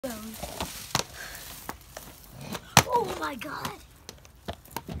my god.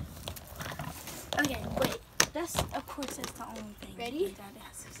 Okay, wait. That's, of course, that's the only thing. Ready? That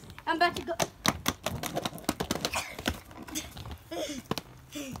has to say. I'm about to go.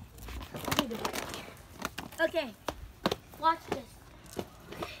 Okay, watch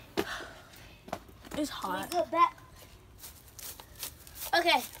this. It's hot. Go back.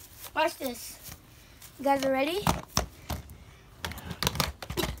 Okay, watch this. You guys are ready?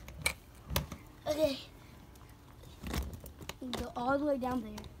 Okay. You can go all the way down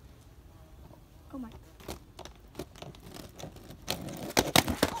there. Oh my.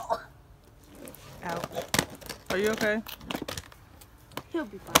 Ouch. Are you okay? He'll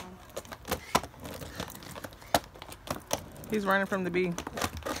be fine. He's running from the bee.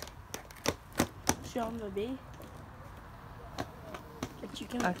 Show him the bee. But you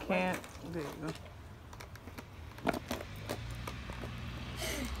can. I can't. There you go.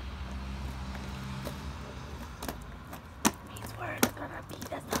 He's worried it's gonna be.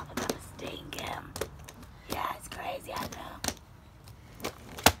 That's not gonna sting him. Yeah, it's crazy. I know.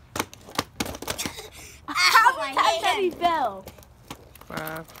 How many times have he fell?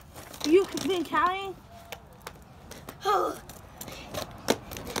 5. You been counting?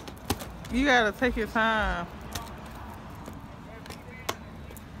 You gotta take your time.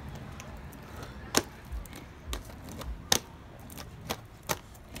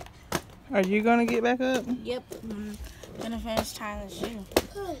 Are you gonna get back up? Yep. I'm gonna finish tying the shoe.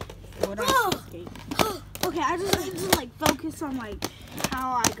 What Okay, I just need to like focus on like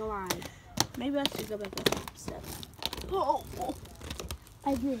how I glide. Maybe I should go back up some steps. Oh.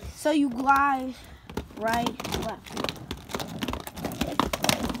 I did. So you glide right, left.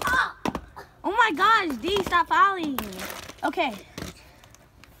 Ah! Oh my gosh, D, stop following me. Okay.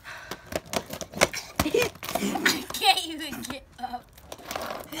 I can't even get up.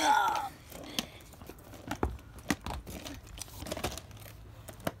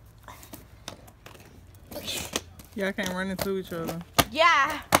 Y'all can't run into each other.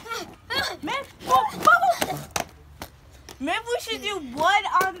 Yeah. Maybe we should do one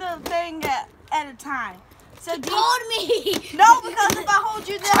on the thing at a time. So D, Hold me. no, because if I hold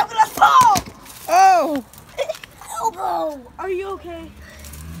you, then I'm gonna fall. Oh! Elbow. Are you okay?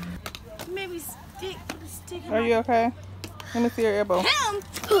 Maybe stick. Are you okay? Let me see your elbow. Him?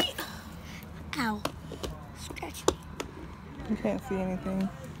 Ow. Scratch me. You can't see anything.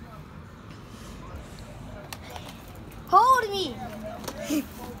 Hold me.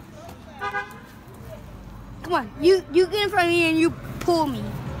 Come on. You get in front of me and you pull me.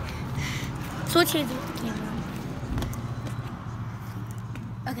 Switch hands with the camera.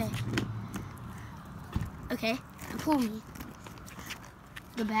 Okay. Okay. Pull me.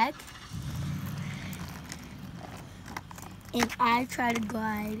 Go back. And I try to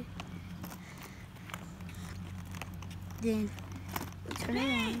glide. Then turn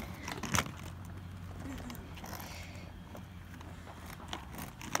around.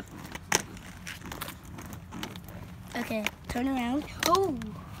 Okay, turn around. Oh!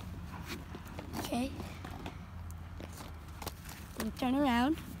 Okay. Then turn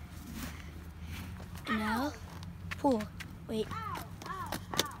around. Now, pull. Wait.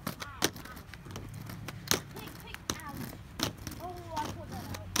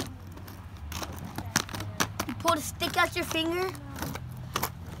 You pull the stick out your finger.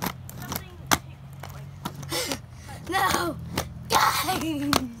 No!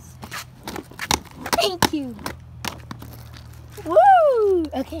 Guys! Thank you. Woo!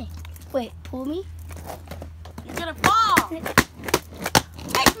 Okay. Wait, pull me. You're gonna fall. Take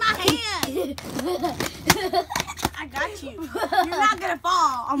my hand. I got you. You're not gonna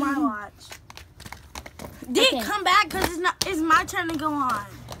fall on my watch. Dick, Okay. come back because it's my turn to go on.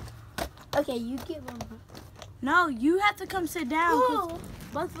 Okay, you get one. No, you have to come sit down. 'Cause Oh.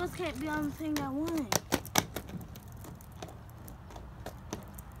 both of us can't be on the thing at once.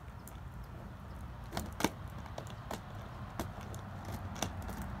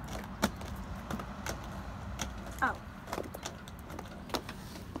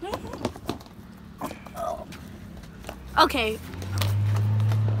 Okay.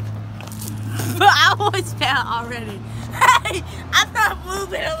 I always fell already. Hey, I'm not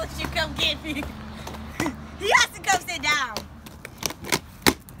moving unless you come get me. He has to come sit down.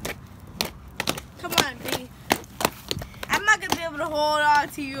 Come on, B. I'm not gonna be able to hold on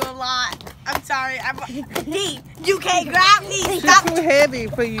to you a lot. I'm sorry. D, you can't grab me. She's Stop. too heavy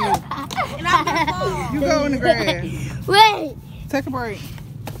for you. And I'm gonna fall. You go in the grass. Wait. Take a break.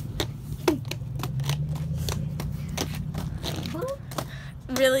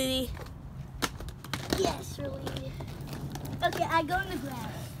 Really? Yes, really. Okay, I go in the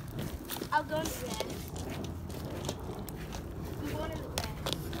grass. I'll go in the grass.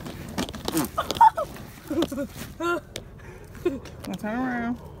 Now turn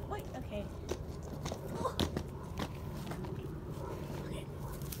around. Wait, okay.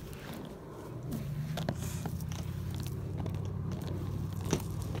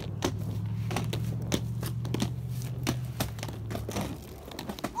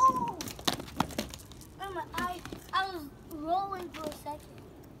 Oh! Mama, I was rolling for a second.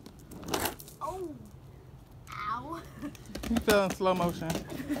 Oh. Ow. You fell in slow motion.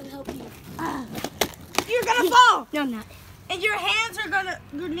 I'll help you. You're gonna fall! No, I'm not. And your hands are gonna,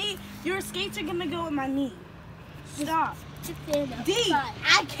 your skates are gonna go in my knee. Stop. Stand up. D, Try.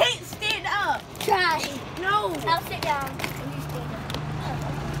 I can't stand up. Try. No. I'll sit down and you stand up.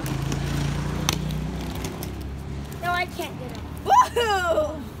 No, I can't get up.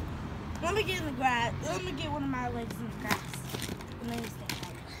 Woohoo! Let me get in the grass. Let me get one of my legs in the grass. And then you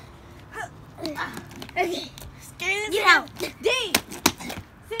stand up. Okay. Skate Get out. D!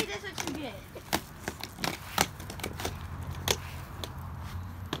 See, that's what you get.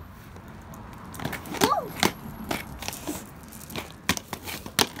 Woo!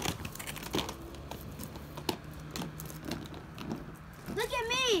 Look at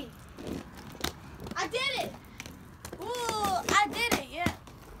me. I did it! Ooh, I did it, yeah.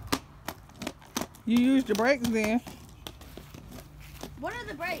 You used your brakes then. What are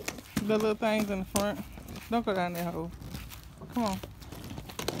the brakes? The little things in the front. Don't go down that hole. Come on.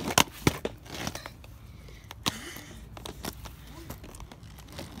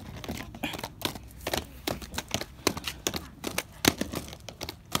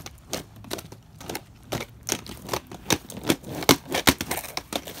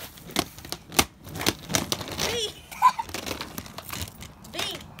 B! B!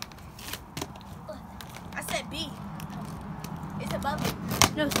 I said B. It's above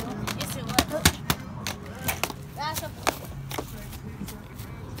it. No, it's not. Yes, it was. That's a...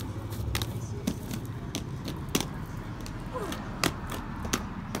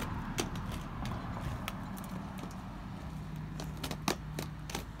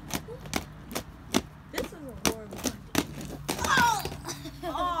 This is a horrible idea. Oh!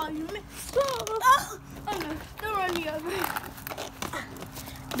 Oh, you missed. Oh, no. Don't run me over.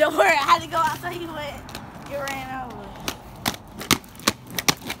 don't worry, I had to go out so you ran over.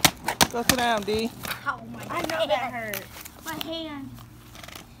 Go sit down, D. Ow, my I know that hurt. My hand.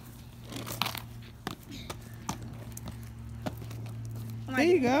 There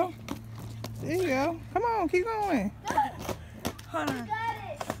you go. There you go. Come on, keep going. Hold on. Got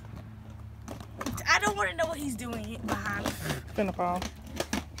it. I don't want to know what he's doing behind. Finna fall.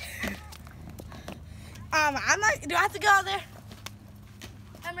 I'm not. Do I have to go out there?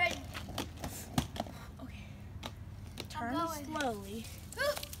 I'm ready. Okay. Turn I'm going. slowly.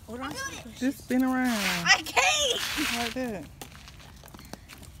 Hold on. Just spin around. I can't. Like that.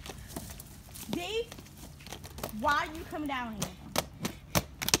 D, why are you coming down here?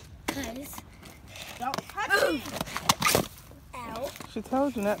 Cause. Don't touch me. Ow. She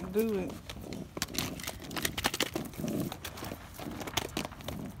told you not to do it.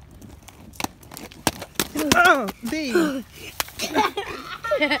 Oh, D.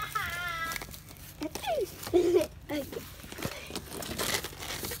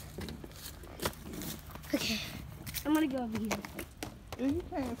 Okay. I'm gonna go over here. You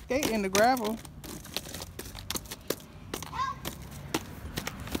can't skate in the gravel.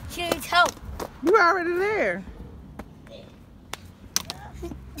 She needs help. You already there.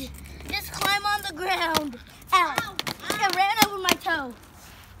 Just climb on the ground. Ow. It ran over my toe.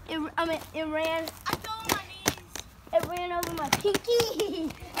 It ran. I fell on my knees. It ran over my pinky.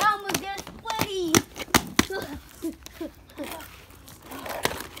 I almost got sweaty. No,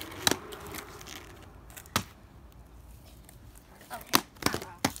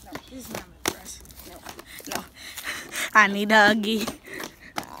 this is not my brush. No. I need a huggy.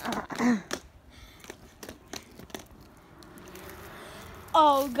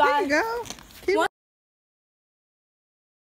 Oh, There God. you go.